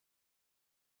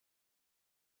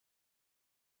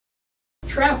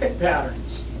traffic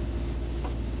patterns.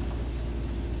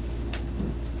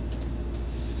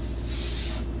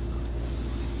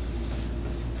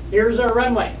 Here's our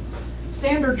runway.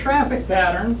 Standard traffic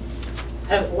pattern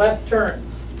has left turns.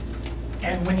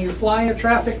 And when you fly a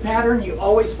traffic pattern, you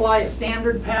always fly a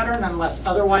standard pattern unless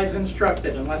otherwise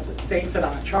instructed, unless it states it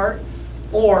on a chart,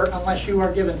 or unless you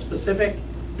are given specific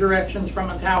directions from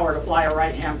a tower to fly a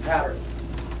right-hand pattern.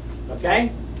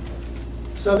 Okay?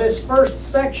 So this first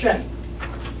section,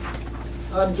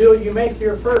 until you make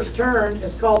your first turn,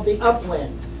 is called the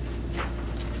upwind.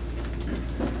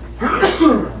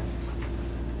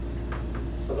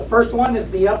 So the first one is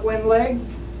the upwind leg.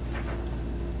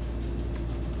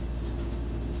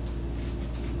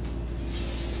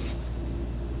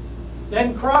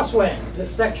 Then crosswind.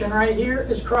 This section right here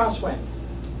is crosswind.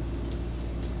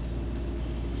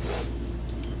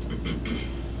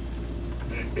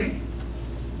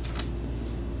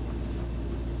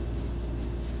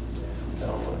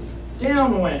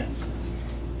 Downwind.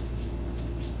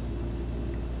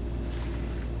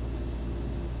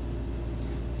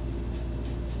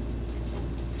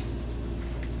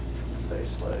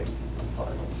 Base leg,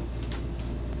 final.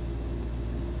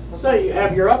 So you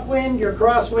have your upwind, your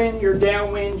crosswind, your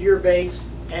downwind, your base,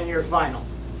 and your final.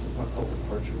 It's not called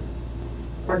departure.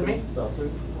 Pardon me? The third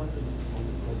one is it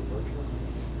called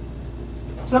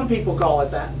departure? Some people call it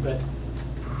that, but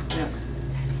yeah.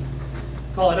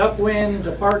 Call it upwind,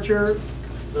 departure,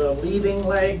 the leaving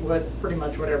leg, pretty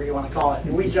much whatever you want to call it.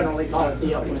 We generally call it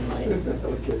the upwind leg.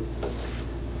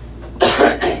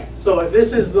 Okay. So if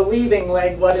this is the leaving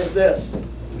leg, what is this?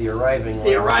 The arriving leg.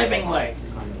 The arriving leg.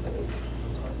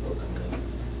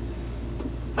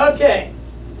 Okay,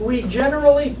 we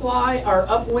generally fly our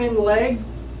upwind leg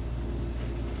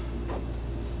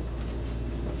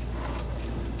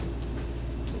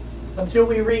until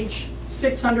we reach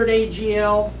 600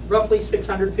 AGL, roughly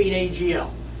 600 feet AGL,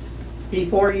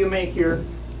 before you make your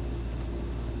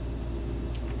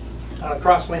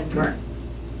crosswind turn.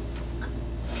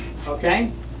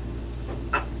 Okay?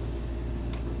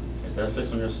 Is that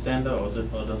 600 standard, or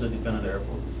does it depend on the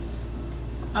airport?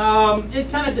 It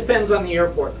kind of depends on the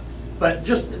airport, but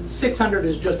just 600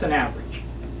 is just an average.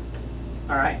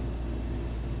 All right.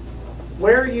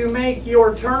 Where you make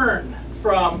your turn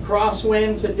from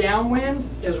crosswind to downwind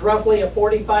is roughly a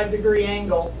 45-degree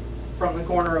angle from the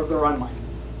corner of the runway.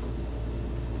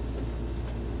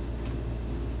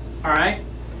 All right.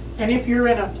 And if you're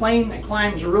in a plane that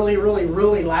climbs really, really,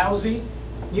 really lousy,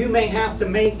 you may have to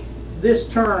make this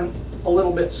turn a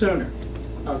little bit sooner,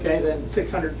 okay, than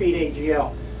 600 feet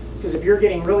AGL. Because if you're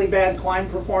getting really bad climb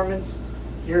performance,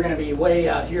 you're going to be way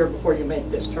out here before you make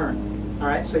this turn. All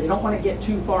right, so you don't want to get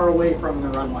too far away from the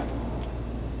runway.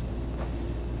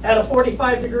 At a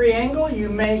 45-degree angle, you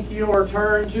make your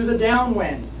turn to the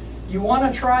downwind. You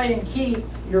want to try and keep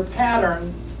your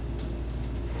pattern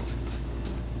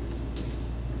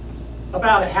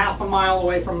about a half a mile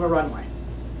away from the runway.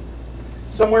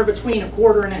 Somewhere between a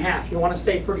quarter and a half. You want to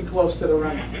stay pretty close to the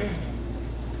runway.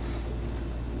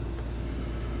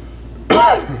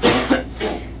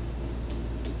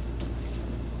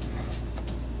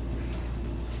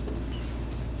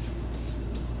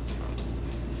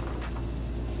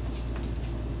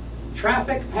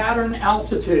 Traffic pattern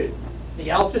altitude.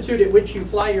 The altitude at which you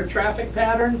fly your traffic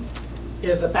pattern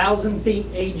is 1,000 feet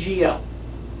AGL.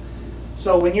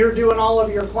 So when you're doing all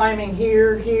of your climbing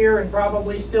here, here, and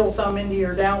probably still some into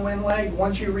your downwind leg,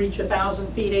 once you reach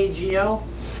 1,000 feet AGL,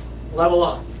 level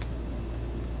off.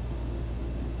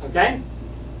 Okay?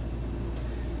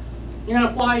 You're going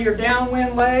to fly your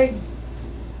downwind leg.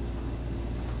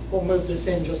 We'll move this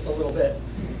in just a little bit,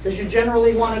 because you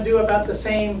generally want to do about the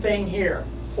same thing here.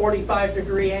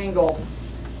 45-degree angle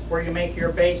where you make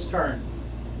your base turn.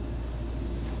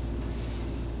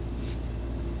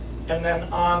 And then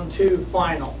on to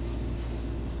final.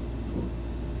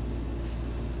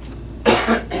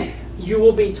 You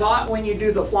will be taught when you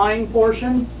do the flying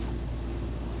portion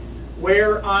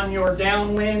where on your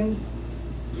downwind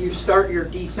you start your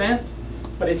descent,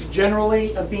 but it's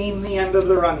generally abeam the end of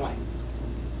the runway.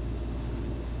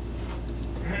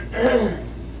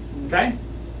 Okay?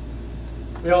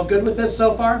 We all good with this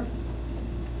so far?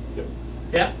 Yep.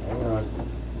 Yeah? All right.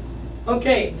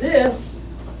 Okay, this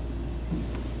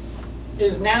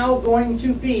is now going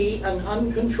to be an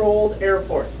uncontrolled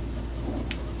airport.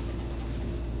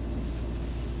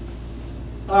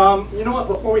 You know what,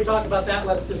 before we talk about that,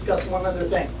 let's discuss one other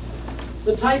thing.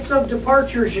 The types of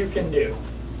departures you can do.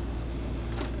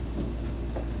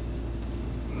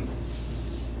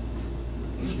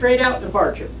 Straight out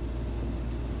departure.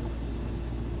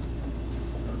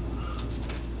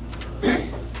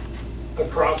 A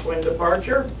crosswind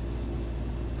departure.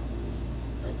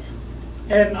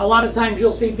 And a lot of times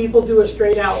you'll see people do a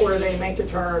straight out where they make a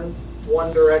turn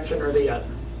one direction or the other.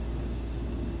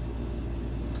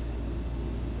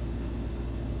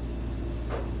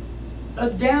 A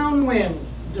downwind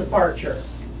departure.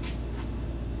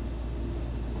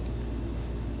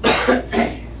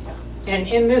 And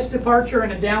in this departure,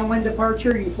 in a downwind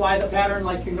departure, you fly the pattern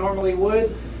like you normally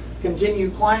would, continue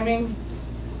climbing.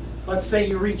 Let's say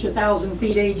you reach 1,000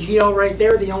 feet AGL right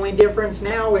there. The only difference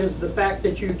now is the fact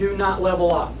that you do not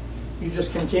level off. You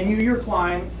just continue your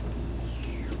climb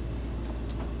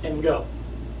and go.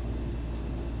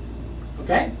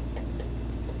 Okay?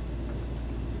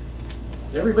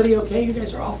 Is everybody okay? You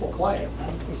guys are awful quiet.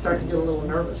 I'm starting to get a little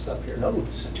nervous up here.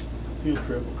 Notes. Field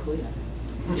trip.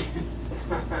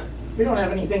 We don't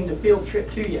have anything to field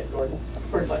trip to yet, Gordon.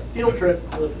 Or it's like field trip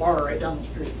to the bar right down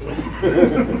the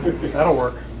street. That'll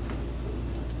work.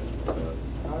 I have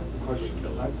a question.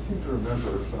 I seem to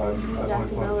remember, but I've only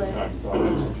flown a few times, so I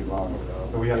just too long.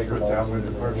 But we had to go downwind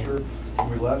departure, and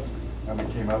we left, and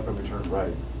we came up and we turned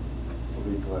right to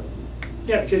leave Gillepsie.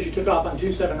 Yeah, because you took off on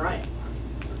 27 right.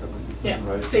 Took up into Yeah. seven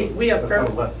right. See, so we have that's not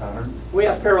a left pattern. We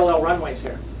have parallel runways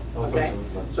here. Oh, so Okay?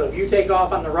 it's a left. So if you take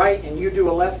off on the right and you do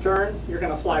a left turn, you're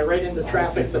going to fly right into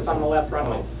traffic so that's on the left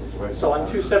runway. oh, so it's right So on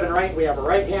pattern. 27 right, we have a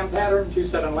right-hand pattern,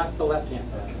 27 left to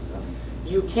left-hand pattern. Okay, that makes sense.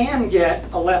 You can get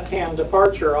a left-hand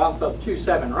departure off of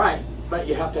 27 right, but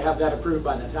you have to have that approved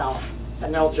by the tower.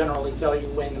 And they'll generally tell you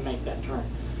when to make that turn.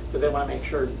 Because they want to make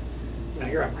sure, you know,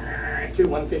 you're at 2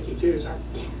 152s aren't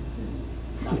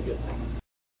not a good thing.